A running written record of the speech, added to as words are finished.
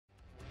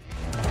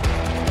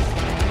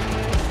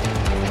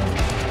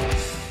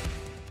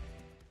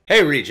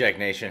Hey Reject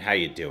Nation, how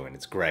you doing?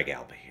 It's Greg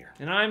Alba here.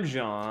 And I'm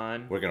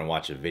John. We're gonna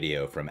watch a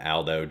video from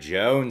Aldo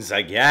Jones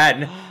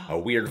again. A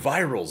weird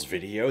virals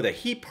video that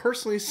he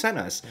personally sent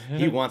us.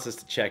 He wants us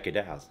to check it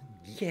out.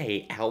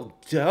 Yay,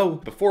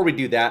 Aldo. Before we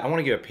do that, I want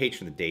to give a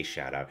Patron of the Day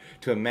shout out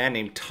to a man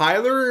named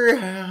Tyler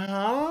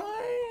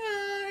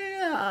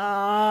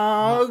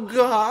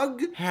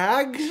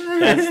Hag.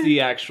 That's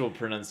the actual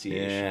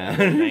pronunciation. Yeah.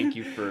 Thank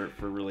you for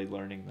really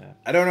learning that.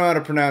 I don't know how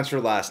to pronounce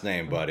your last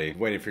name, buddy.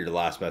 Waiting for your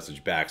last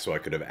message back so I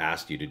could have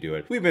asked you to do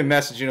it. We've been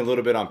messaging a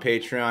little bit on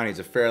Patreon. He's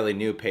a fairly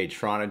new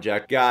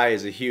Patronaject guy.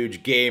 Is a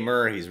huge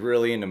gamer. He's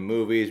really into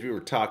movies. We were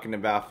talking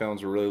about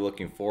films we're really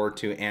looking forward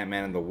to.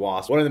 Ant-Man and the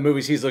Wasp. One of the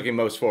movies he's looking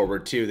most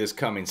forward to this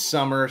coming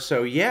summer.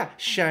 So yeah,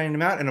 shouting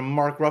him out in a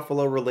Mark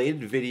Ruffalo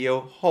related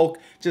video. Hulk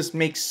just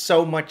makes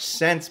so much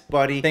sense,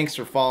 buddy. Thanks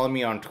for following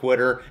me on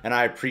Twitter, and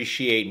I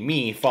appreciate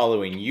me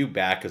following you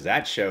back because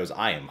that shows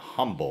I am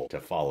humble to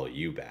follow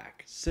you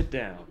back. Sit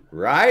down.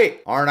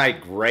 Right? Aren't I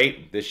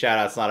great? This shout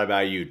out's not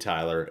about you,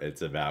 Tyler.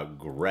 It's about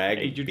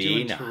Greg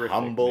being a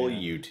humble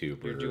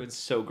YouTuber. You're doing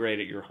so great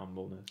at your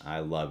humbleness. I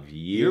love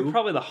you. You're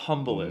probably the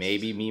humblest.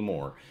 Maybe me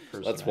more.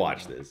 Let's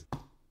watch this.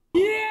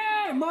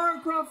 Yeah,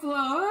 Mark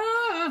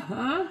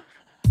Ruffalo.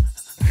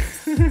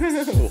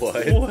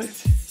 What?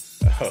 What?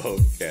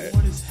 Okay.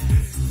 What is happening?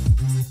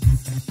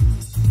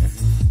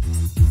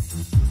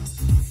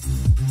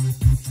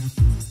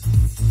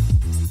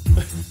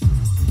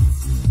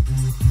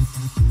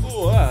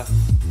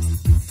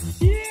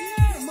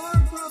 Yeah,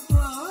 Mark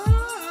Ruffalo.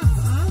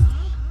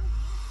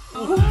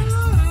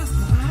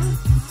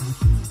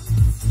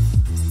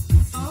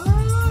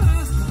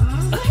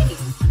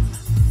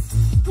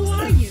 Who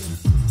are you?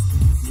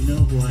 You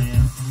know who I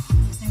am.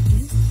 I do.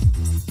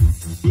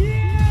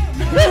 Yeah,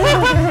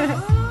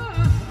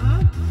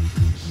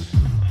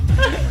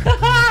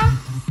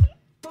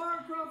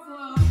 Mark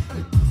Ruffalo.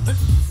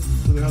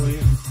 Who the hell are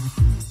you?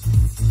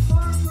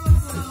 Mark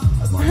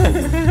Ruffalo.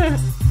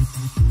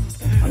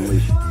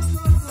 Unleash.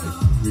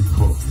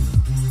 Recall.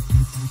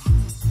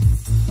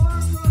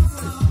 Mark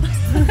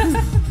Ruffalo.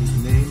 His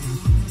name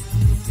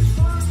is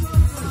Mark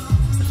Ruffalo.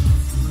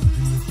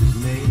 His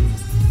name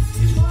is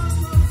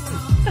Mark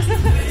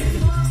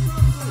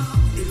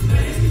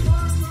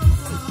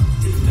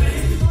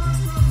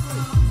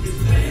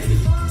Ruffalo.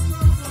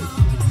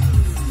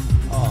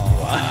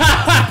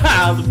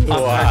 Wow, the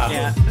popcorn Wow.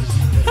 cat.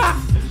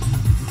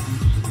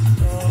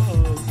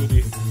 Oh,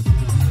 goody.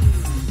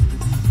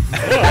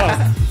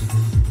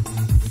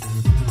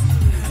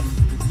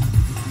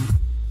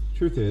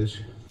 Truth is,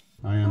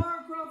 I am.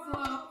 Mark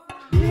Ruffalo.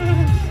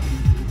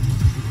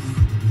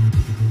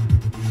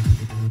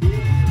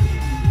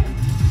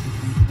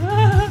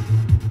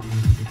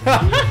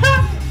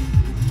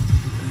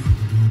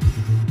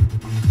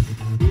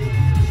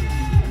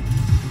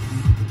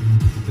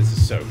 This is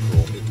so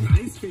cool.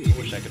 I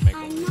wish I could make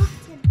one. I'm not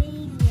a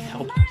baby.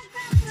 Help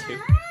too.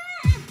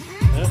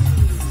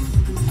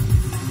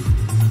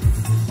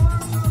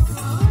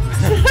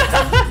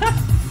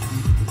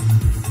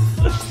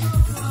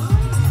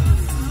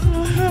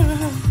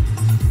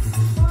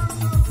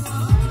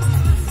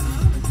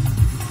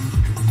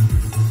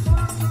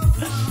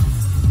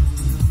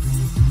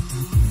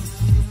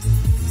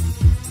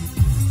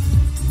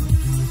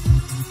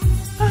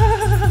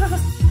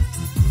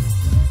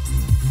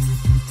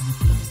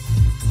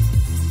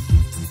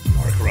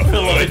 Mark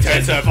Ruffalo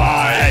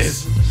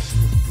intensifies.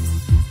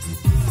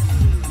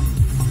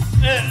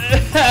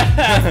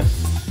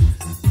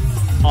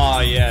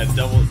 Oh yeah,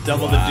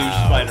 double the douche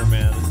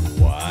Spider-Man.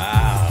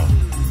 Wow.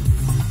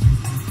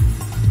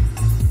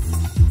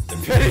 The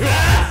Petty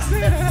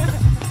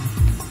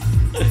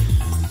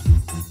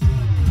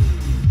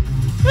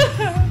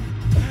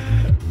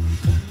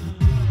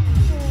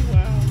Oh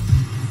wow.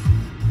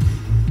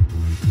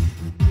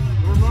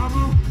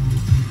 Dormammu,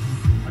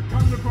 I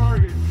come to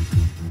bargain.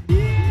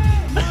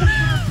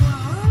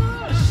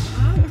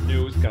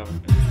 Knew it was coming.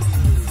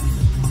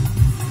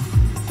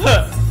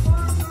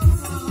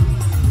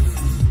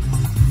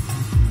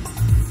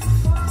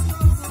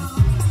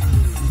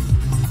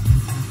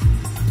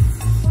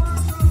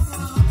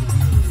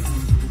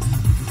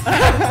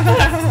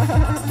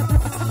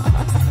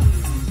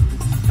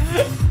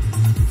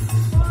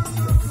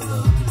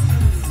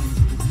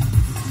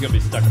 It's gonna be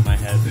stuck in my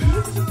head.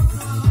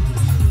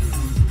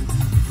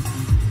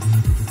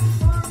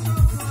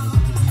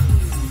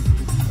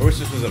 I wish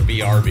this was a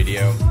VR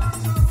video.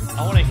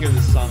 I want to hear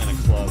this song in a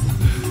club.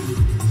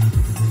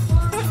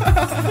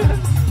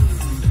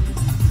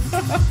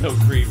 So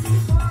creepy.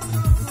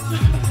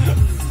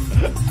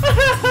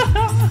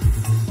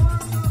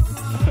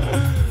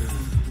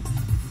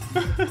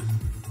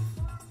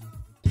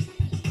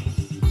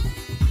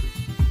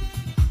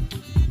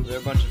 Are there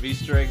a bunch of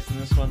Easter eggs in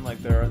this one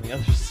like there are in the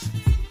others?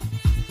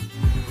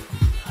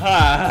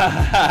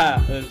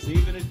 There's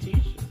even a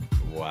t-shirt.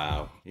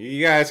 Wow.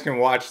 You guys can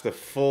watch the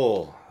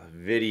full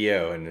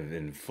video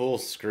in full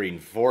screen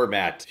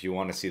format if you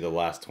want to see the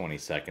last 20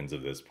 seconds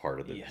of this part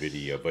of the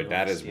video. But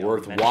that is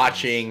worth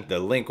watching. The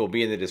link will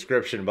be in the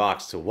description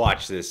box to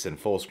watch this in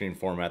full screen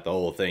format, the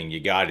whole thing. You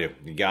got to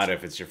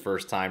if it's your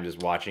first time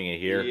just watching it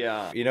here.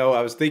 Yeah. You know,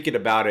 I was thinking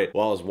about it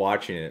while I was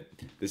watching it.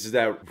 This is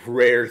that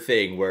rare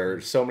thing where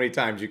so many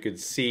times you could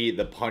see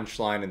the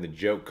punchline and the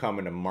joke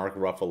coming to Mark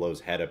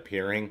Ruffalo's head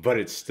appearing, but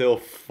it's still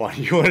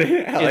funny when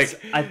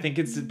I think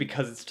it's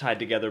because it's tied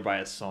together by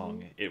a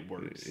song. It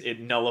works.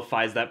 It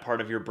nullifies that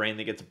part of your brain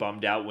that gets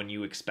bummed out when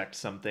you expect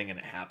something and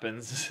it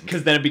happens.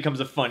 Because then it becomes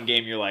a fun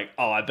game. You're like,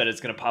 oh, I bet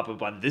it's gonna pop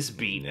up on this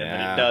beat, and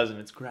then it does, and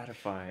it's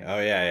gratifying. Oh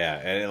yeah,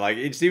 and like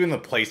it's even the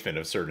placement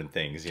of certain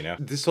things, you know.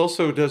 This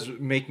also does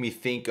make me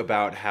think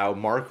about how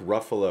Mark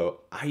Ruffalo.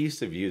 I used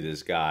to view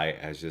this guy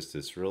as just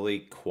this really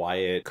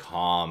quiet,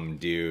 calm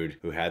dude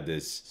who had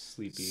this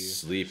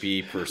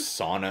sleepy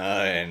persona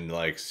and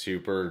like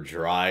super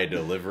dry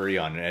delivery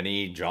on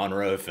any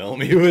genre of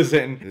film he was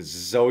in. This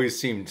just always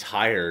seemed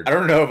tired. I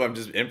don't know if I'm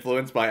just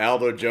influenced by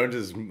Aldo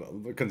Jones's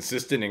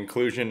consistent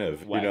inclusion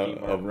of Mark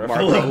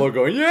Ruffalo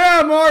going,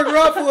 yeah, Mark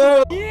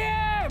Ruffalo.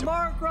 Yeah,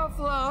 Mark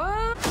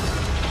Ruffalo.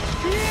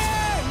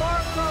 Yeah,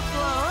 Mark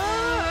Ruffalo.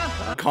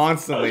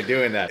 Constantly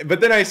doing that. But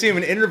then I see him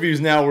in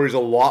interviews now where he's a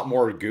lot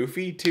more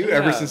goofy too,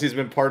 ever since he's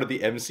been part of the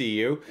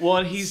MCU. Well,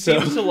 and he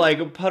seems to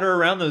like putter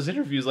around those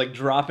interviews, like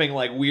dropping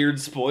like weird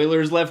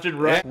spoilers left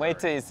and right. Wait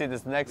till you see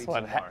this next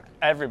one.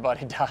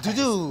 Everybody dies.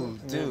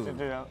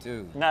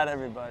 Dude. Not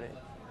everybody.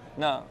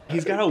 No.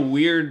 He's got a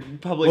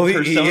weird public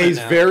persona he's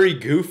now. very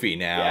goofy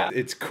now. Yeah.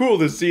 It's cool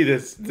to see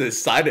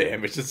this side of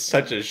him. It's just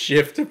such a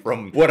shift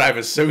from what I've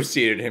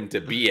associated him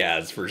to be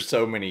as for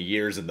so many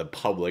years in the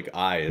public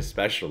eye,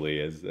 especially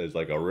as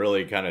like a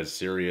really kind of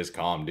serious,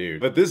 calm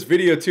dude. But this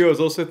video too, I was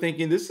also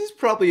thinking this is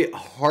probably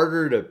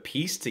harder to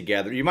piece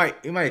together. You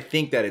might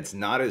think that it's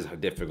not as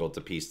difficult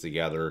to piece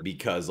together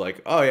because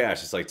like, oh yeah,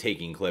 it's just like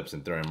taking clips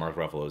and throwing Mark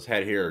Ruffalo's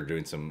head here or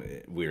doing some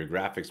weird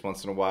graphics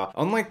once in a while.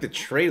 Unlike the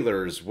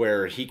trailers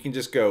where he can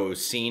just go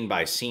scene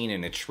by scene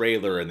in a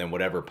trailer and then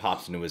whatever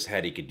pops into his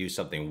head, he could do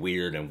something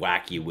weird and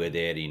wacky with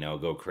it, you know,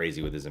 go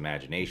crazy with his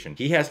imagination.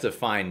 He has to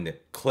find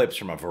clips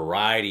from a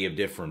variety of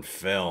different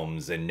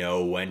films and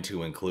know when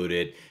to include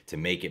it to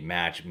make it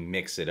match,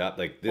 mix it up.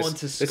 Like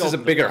this is a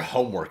bigger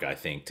homework, I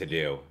think, to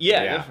do.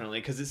 Yeah,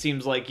 definitely, because it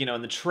seems like, you know,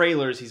 in the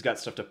trailers, he's got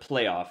stuff to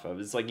play off of.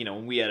 It's like, you know,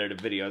 when we edit a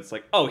video, it's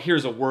like, oh,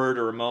 here's a word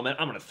or a moment.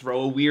 I'm going to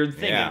throw a weird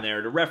thing in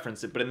there to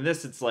reference it. But in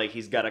this, it's like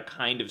he's got to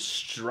kind of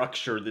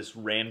structure this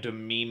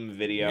random meme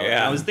video. Yeah.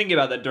 And I was thinking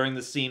about that during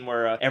the scene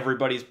where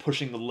everybody's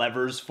pushing the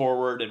levers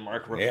forward and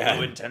Mark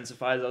Ruffalo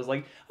intensifies. I was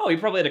like, oh, he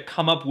probably had to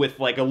come up with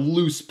like a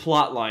loose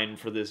plot line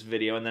for this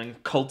video and then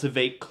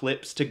cultivate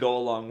clips to go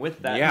along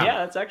with that. Yeah,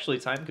 that's actually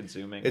time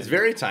consuming. It's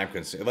very time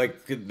consuming,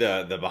 like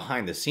the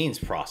behind the scenes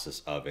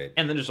process of it,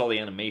 and then just all the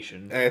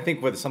animation. And I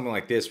think with something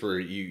like this where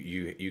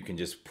you can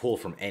just pull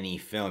from any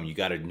film, you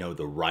got to know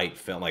the right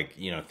film. Like,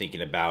 you know,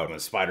 thinking about when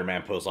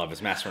Spider-Man Post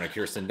Office Massacre of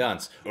Kirsten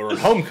Dunst, or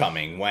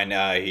Homecoming when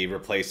he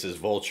replaces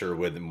Vulture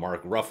with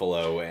Mark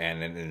Ruffalo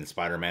and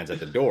Spider-Man's at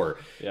the door.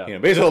 Yeah, you know,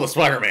 basically all the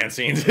Spider-Man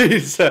scenes. I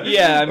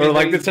mean, or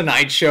like the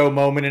Tonight Show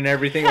moment and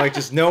everything. Like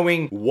just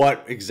knowing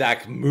what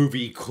exact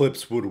movie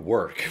clips would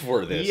work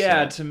for this.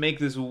 Yeah, to make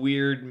this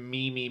weird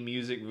memey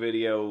music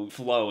video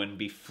flow and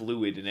be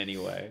fluid in any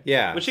way.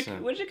 Yeah, which it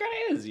kind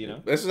of is, you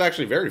know. This is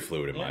actually very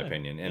fluid in my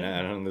opinion, and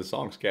I don't know, the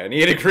song's catchy. And he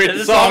had to create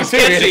the song too.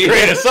 He had to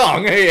create a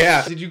song.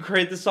 Yeah. Did you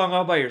create the song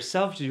all by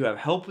yourself? Did you have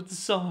help with the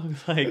song?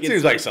 Like, it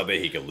seems like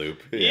something he could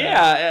loop.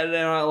 Yeah,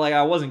 and like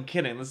I wasn't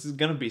kidding. This is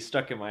gonna be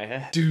stuck in my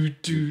head. Do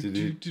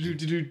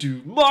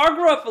Mark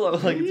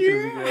Ruffalo. Like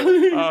it's gonna be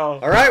good. Oh.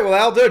 All right, well,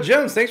 Aldo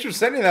Jones, thanks for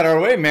sending that our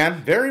way,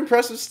 man. Very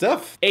impressive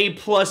stuff. A+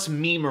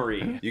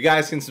 memery. You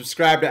guys can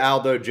subscribe to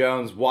Aldo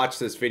Jones. Watch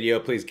this video.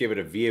 Please give it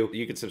a view.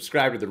 You can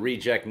subscribe to the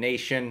Reject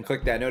Nation.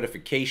 Click that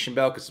notification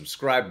bell because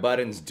subscribe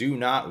buttons do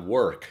not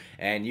work.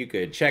 And you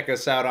could check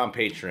us out on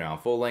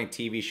Patreon. Full-length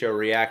TV show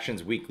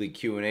reactions, weekly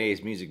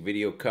Q&As, music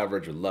video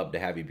coverage. Would love to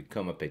have you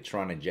become a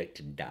Patronaject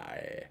to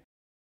die.